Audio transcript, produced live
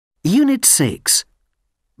Unit 6.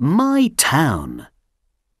 My Town.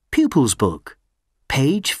 Pupils Book,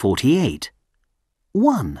 page 48.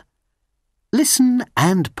 1. Listen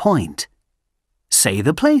and point. Say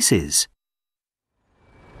the places.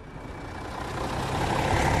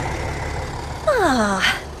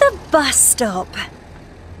 The bus stop.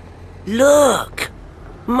 Look!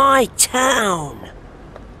 My town!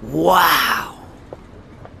 Wow!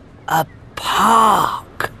 A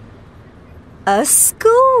park! A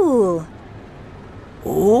school.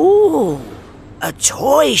 Ooh! A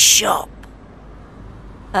toy shop!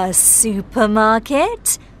 A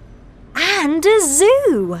supermarket. And a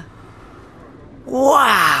zoo.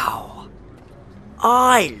 Wow!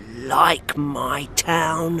 I like my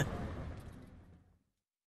town.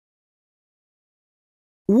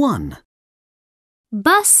 1.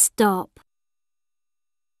 Bus stop.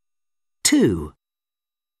 2.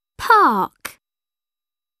 Park.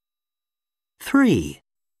 3.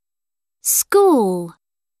 School.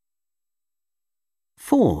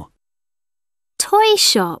 4. Toy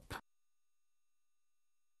shop.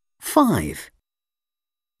 5.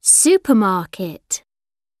 Supermarket.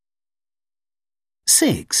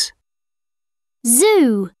 6.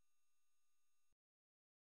 Zoo.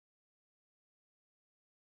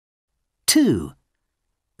 2.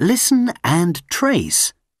 Listen and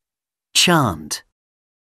trace. Chant.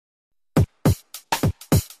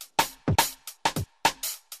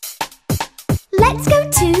 Let's go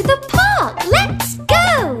to the park. Let's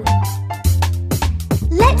go.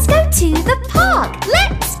 Let's go to the park.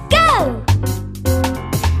 Let's go.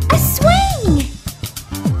 A swing.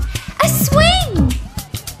 A swing.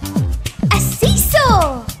 A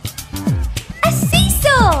seesaw. A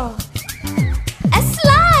seesaw. A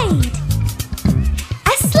slide.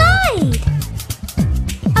 A slide.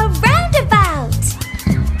 A roundabout.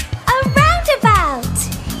 A roundabout.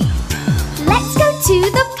 Let's go to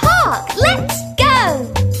the park. Let's go.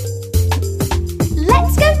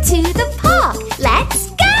 Let's go to the park. Let's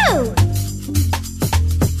go.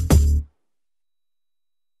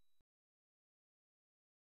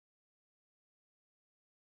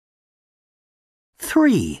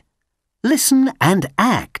 3. Listen and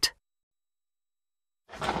act.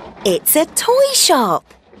 It's a toy shop.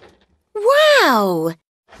 Wow!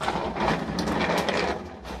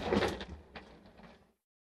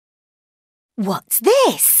 What's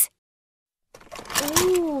this?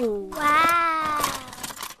 Ooh, wow.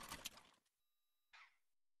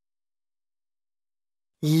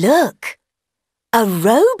 Look! A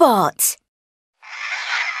robot!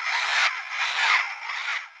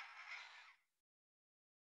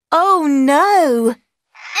 Oh no!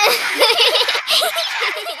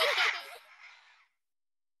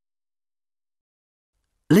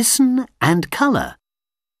 Listen and colour.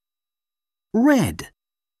 Red.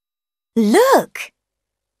 Look!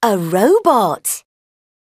 A robot!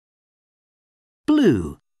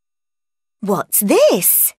 Blue. What's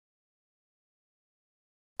this?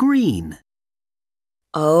 Green.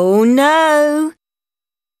 Oh no!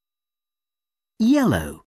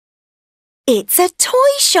 Yellow. It's a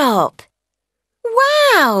toy shop!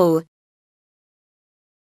 Wow!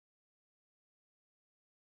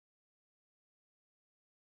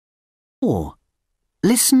 4.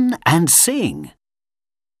 Listen and sing.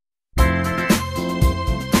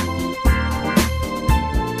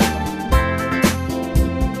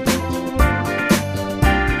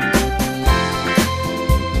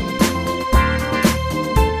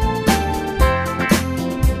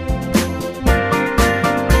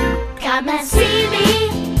 Come and see me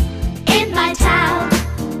in my town.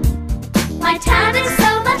 My town is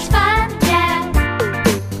so much fun, yeah.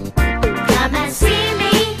 Come and see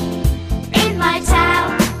me in my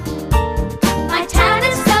town. My town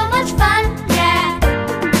is so much fun, yeah.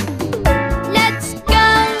 Let's go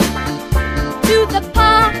to the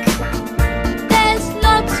park. There's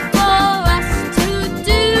lots for us to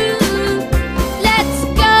do. Let's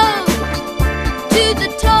go to the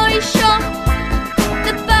toy shop,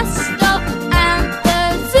 the bus stop and the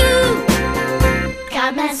zoo.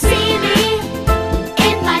 Come and see me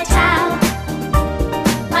in my town.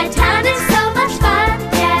 My town is so much fun,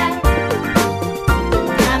 yeah.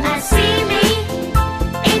 Come and see me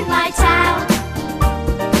in my town.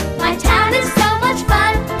 My town is so much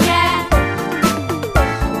fun, yeah.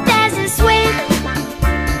 There's a swing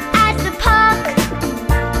at the park,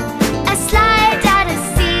 a slide and a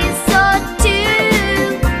seesaw too.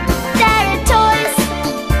 There are toys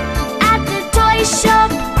at the toy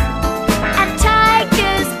shop and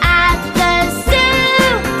tigers at the zoo.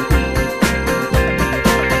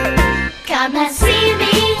 Come and see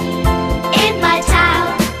me in my town.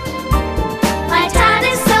 My town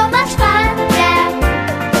is so much fun, yeah.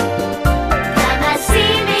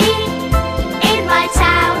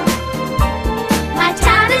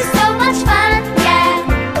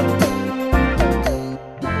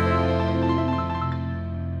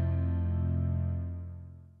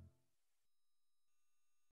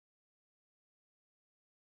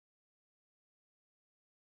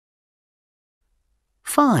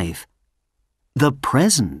 5. The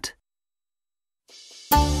present.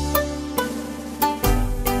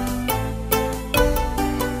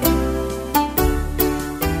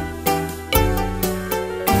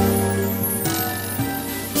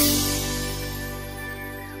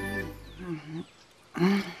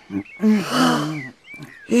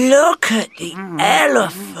 Look at the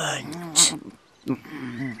elephant.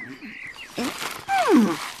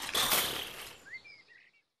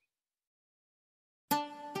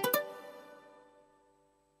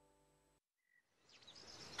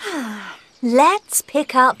 Let's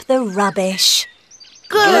pick up the rubbish.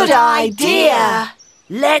 Good idea.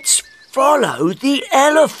 Let's follow the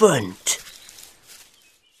elephant.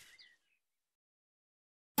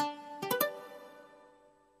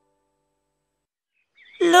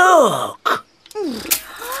 Look.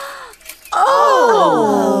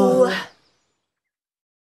 Oh!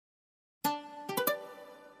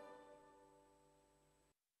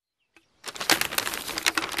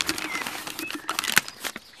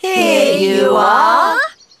 Here you are.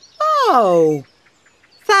 Oh,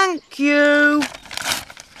 thank you.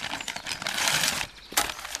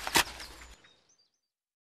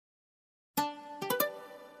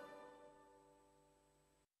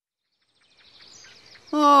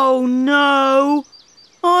 Oh no,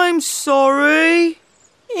 I'm sorry.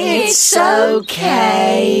 It's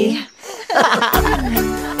okay.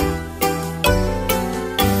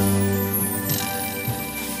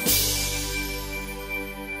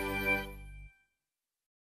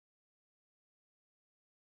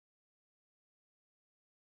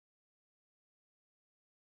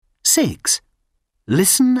 6.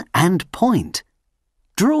 Listen and point.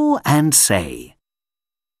 Draw and say.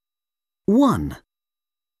 1,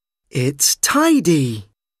 It's tidy.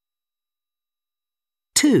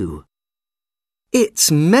 2,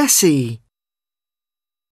 It's messy.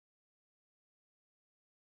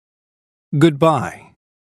 Goodbye.